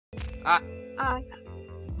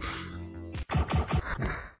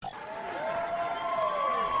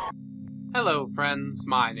Hello friends,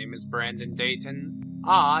 my name is Brandon Dayton.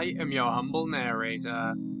 I am your humble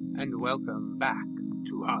narrator, and welcome back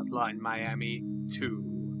to Hotline Miami 2.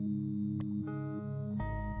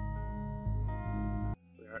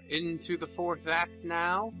 We are into the 4th act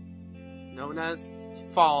now, known as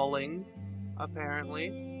Falling,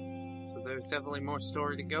 apparently. So there's definitely more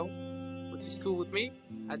story to go, which is cool with me.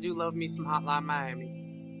 I do love me some Hotline Miami.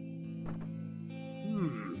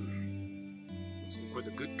 Looks like we're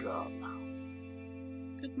the good cop.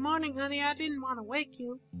 Good morning, honey. I didn't want to wake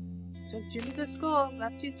you. Took Jimmy to school,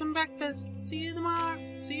 left you some breakfast. See you tomorrow.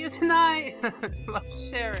 See you tonight. Love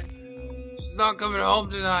Sharon. She's not coming home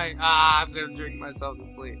tonight. I'm gonna drink myself to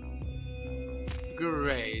sleep.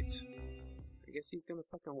 Great. I guess he's gonna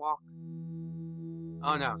fucking walk.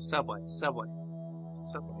 Oh no, subway.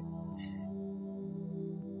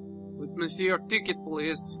 With Monsieur ticket,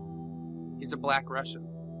 please. He's a black Russian.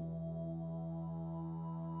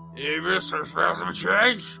 Hey, mister, spare some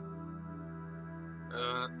change?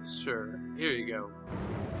 Sure. Here you go.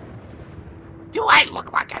 Do I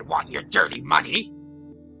look like I want your dirty money?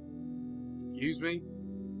 Excuse me?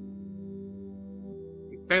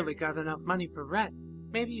 You've barely got enough money for rent.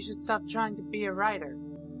 Maybe you should stop trying to be a writer.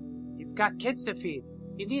 You've got kids to feed.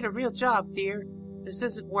 You need a real job, dear. This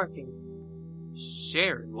isn't working.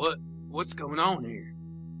 Sharon, what's going on here?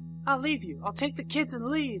 I'll leave you. I'll take the kids and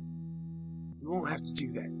leave. You won't have to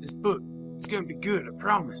do that. This book is gonna be good, I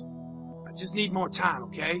promise. I just need more time,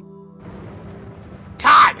 okay?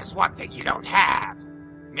 Time is one thing you don't have.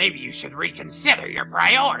 Maybe you should reconsider your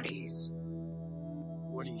priorities.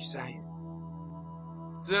 What are you saying?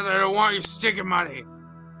 Said I don't want your stinking money.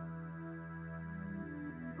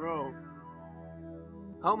 Bro.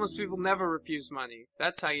 Homeless people never refuse money.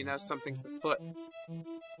 That's how you know something's afoot.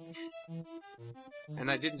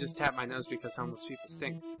 And I didn't just tap my nose because homeless people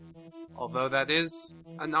stink. Although that is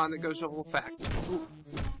a non-negotiable fact. Ooh.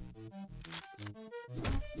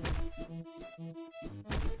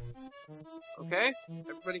 Okay,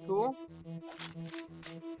 everybody cool?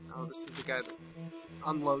 Oh, this is the guy that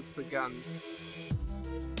unloads the guns.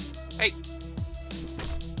 Hey!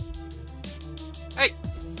 Hey!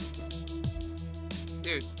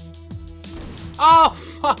 Dude. Oh,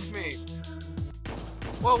 fuck me!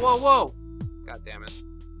 Whoa, whoa, whoa! God damn it.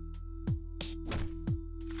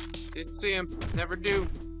 Didn't see him. Never do.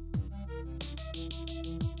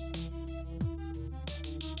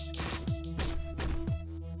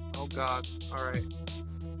 Oh god. Alright.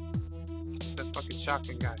 That fucking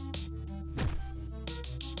shotgun guy.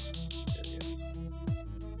 There he is.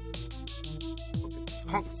 Fucking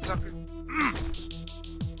punk sucker. Oh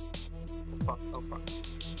fuck. Oh fuck.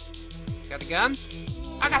 Got a gun?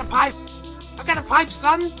 I got a pipe! I got a pipe,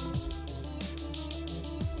 son!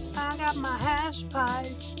 I got my hash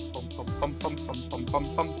pipe.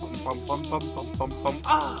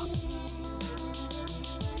 Ah!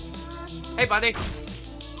 Hey, buddy.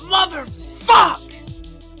 Motherfuck!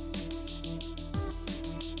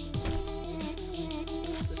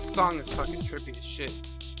 This song is fucking trippy as shit.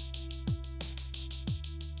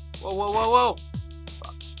 Whoa, whoa, whoa, whoa!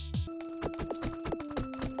 Fuck.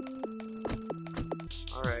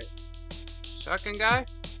 Alright. Shotgun guy?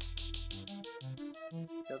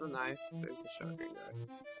 He's got a knife. There's the shotgun guy.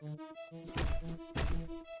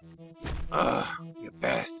 Ugh, you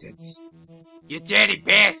bastards. You dirty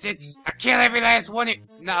bastards! I kill every last one of you.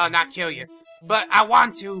 No, not kill you. But I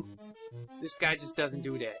want to. This guy just doesn't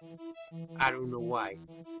do that. I don't know why.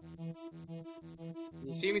 Can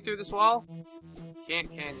you see me through this wall? Can't,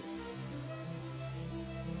 can you?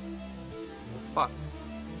 Oh, fuck.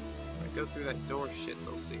 If I go through that door shit,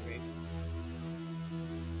 they'll see me.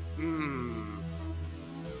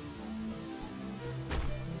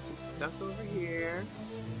 Just stuck over here.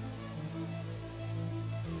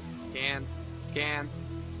 Scan. Scan.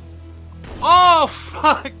 Oh,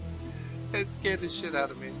 fuck! That scared the shit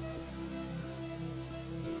out of me.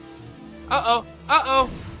 Uh-oh! Uh-oh!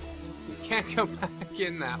 You can't go back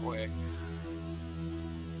in that way.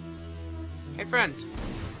 Hey, friend.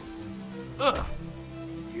 Ugh!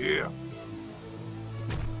 Yeah!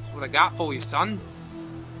 That's what I got for you, son.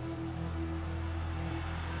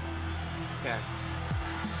 Okay.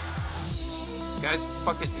 This guy's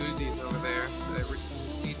fucking Uzis over there.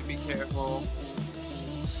 I need to be careful.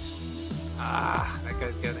 Ah, that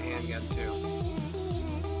guy's got a handgun too.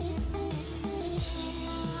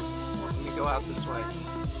 Let me go out this way.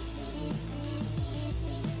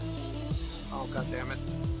 Oh, god damn it.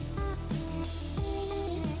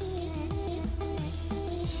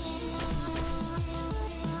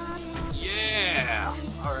 Yeah!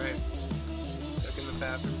 Alright. Alright. Stuck in the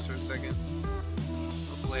bathrooms for a second.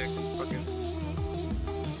 Hopefully I can fucking...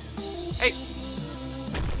 Hey!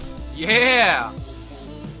 Yeah!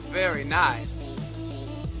 Very nice.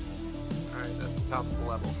 Alright, that's the top of the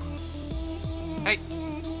level. Hey!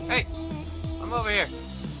 Hey! I'm over here!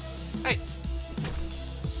 Hey!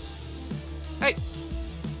 Hey!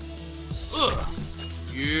 Ugh!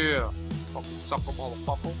 Yeah! Fucking sucker,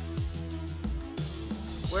 motherfucker.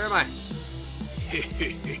 Where am I?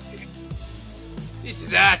 This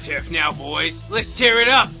is our turf now, boys. Let's tear it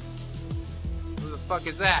up! Who the fuck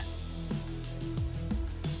is that?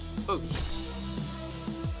 Boosh.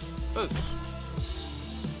 Boosh.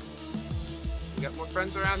 You got more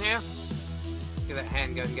friends around here? Look at that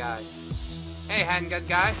handgun guy. Hey, handgun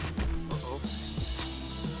guy. Uh-oh.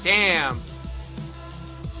 Damn!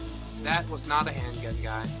 That was not a handgun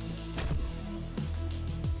guy.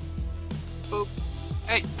 Boop.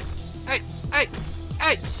 Hey! Hey! Hey!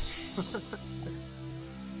 Hey!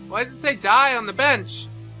 Why does it say die on the bench?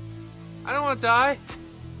 I don't want to die.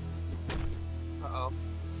 Uh-oh.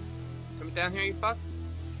 Coming down here, you fuck?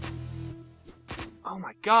 Oh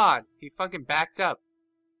my god! He fucking backed up.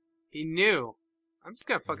 He knew. I'm just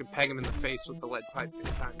gonna fucking peg him in the face with the lead pipe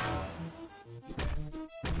this time.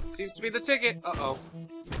 Seems to be the ticket. Uh-oh.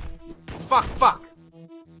 Fuck, fuck!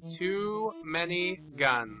 Too many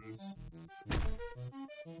guns.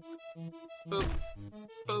 Boop.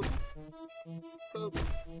 Boop. Boop.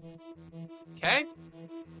 Okay.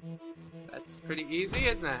 That's pretty easy,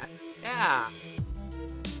 isn't it? Yeah.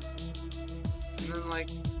 And then, like...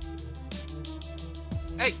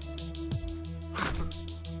 Hey!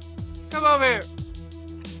 Come over here!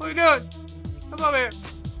 What are you doing? Come over here!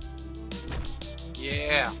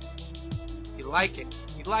 Yeah. You like it.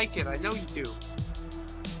 You like it. I know you do.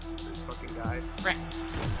 This fucking guy. Crap.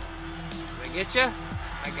 Did I get you?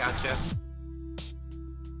 I gotcha.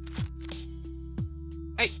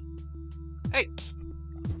 Hey! Hey!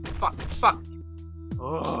 Fuck! Fuck!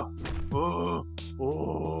 Oh! Oh!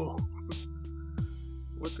 Oh!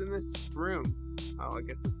 What's in this room? Oh, I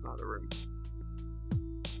guess it's not a room.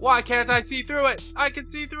 Why can't I see through it? I can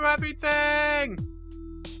see through everything!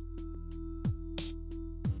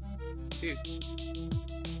 Dude.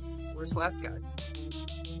 Where's the last guy?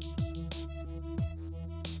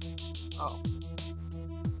 Oh.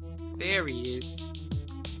 There he is.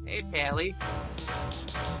 Hey, Pally.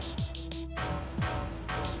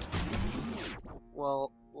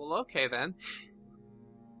 Well, okay then.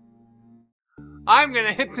 I'm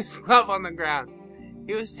gonna hit this glove on the ground.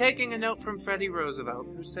 He was taking a note from Freddie Roosevelt,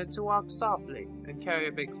 who said to walk softly and carry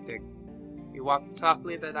a big stick. He walked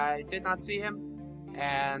softly that I did not see him,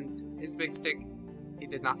 and his big stick he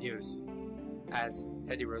did not use, as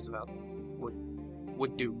Teddy Roosevelt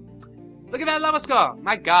would do. Look at that level score!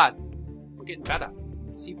 My god! We're getting better.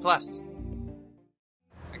 C+. I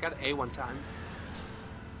got an A one time.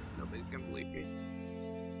 Nobody's gonna believe me.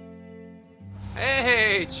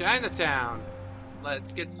 Hey, Chinatown!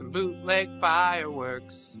 Let's get some bootleg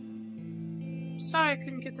fireworks. Sorry I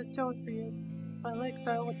couldn't get the toad for you. My legs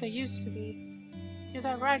aren't what they used to be. You're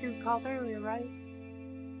that writer who called earlier, right?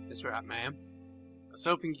 That's right, ma'am. I was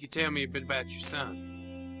hoping you could tell me a bit about your son.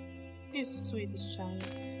 He's the sweetest child.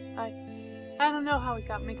 I don't know how he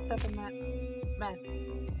got mixed up in that mess.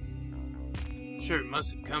 I'm sure it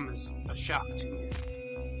must have come as a shock to you.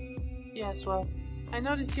 Yes, well, I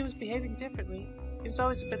noticed he was behaving differently. He was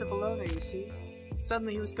always a bit of a loner, you see.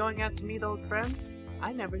 Suddenly he was going out to meet old friends.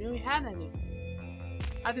 I never knew he had any.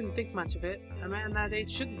 I didn't think much of it. A man that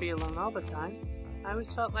age shouldn't be alone all the time. I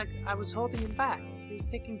always felt like I was holding him back. He was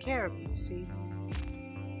taking care of me, you see.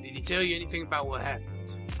 Did he tell you anything about what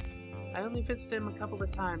happened? I only visited him a couple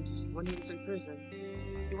of times when he was in prison.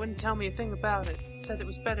 He wouldn't tell me a thing about it. Said it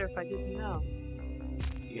was better if I didn't know.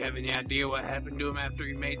 Do you have any idea what happened to him after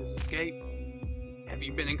he made his escape? Have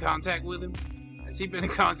you been in contact with him? Has he been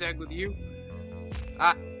in contact with you?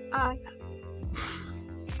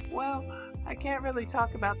 Well, I can't really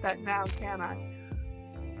talk about that now, can I?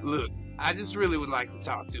 Look, I just really would like to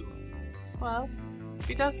talk to him. Well, if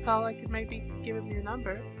he does call, I could maybe give him your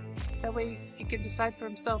number. That way he can decide for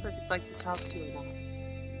himself if he'd like to talk to you or not.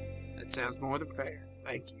 That sounds more than fair.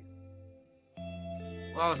 Thank you.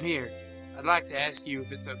 While I'm here, I'd like to ask you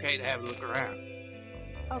if it's okay to have a look around.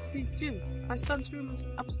 Oh, please do. My son's room is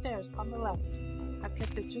upstairs on the left. I've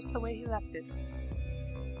kept it just the way he left it.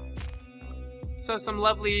 So some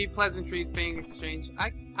lovely pleasantries being exchanged.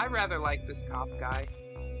 I rather like this cop guy.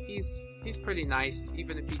 He's pretty nice,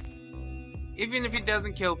 even if he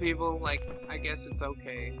doesn't kill people. Like, I guess it's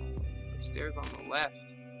okay. Upstairs on the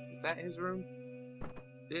left. Is that his room?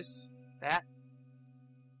 This? That?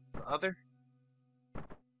 The other?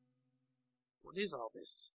 What is all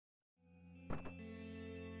this?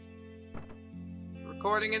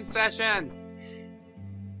 Recording in session!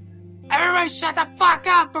 Everybody shut the fuck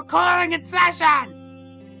up! Recording in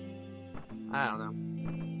session! I don't know.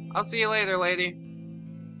 I'll see you later, lady.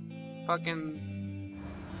 Fucking...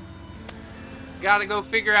 Gotta go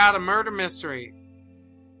figure out a murder mystery.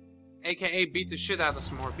 AKA beat the shit out of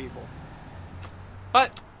some more people.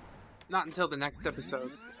 But, not until the next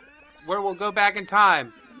episode. Where we'll go back in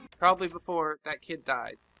time. Probably before that kid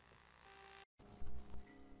died.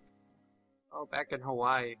 Oh, back in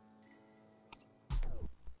Hawaii.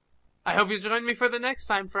 I hope you join me for the next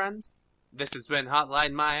time, friends. This has been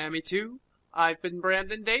Hotline Miami 2. I've been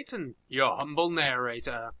Brandon Dayton, your humble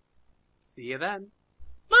narrator. See you then.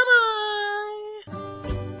 Bye-bye!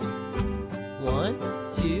 1,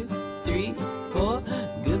 2, 3, 4.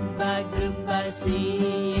 Goodbye, goodbye,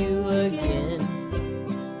 see you again.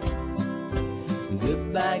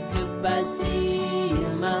 Goodbye, goodbye, see you,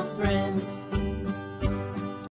 my friends.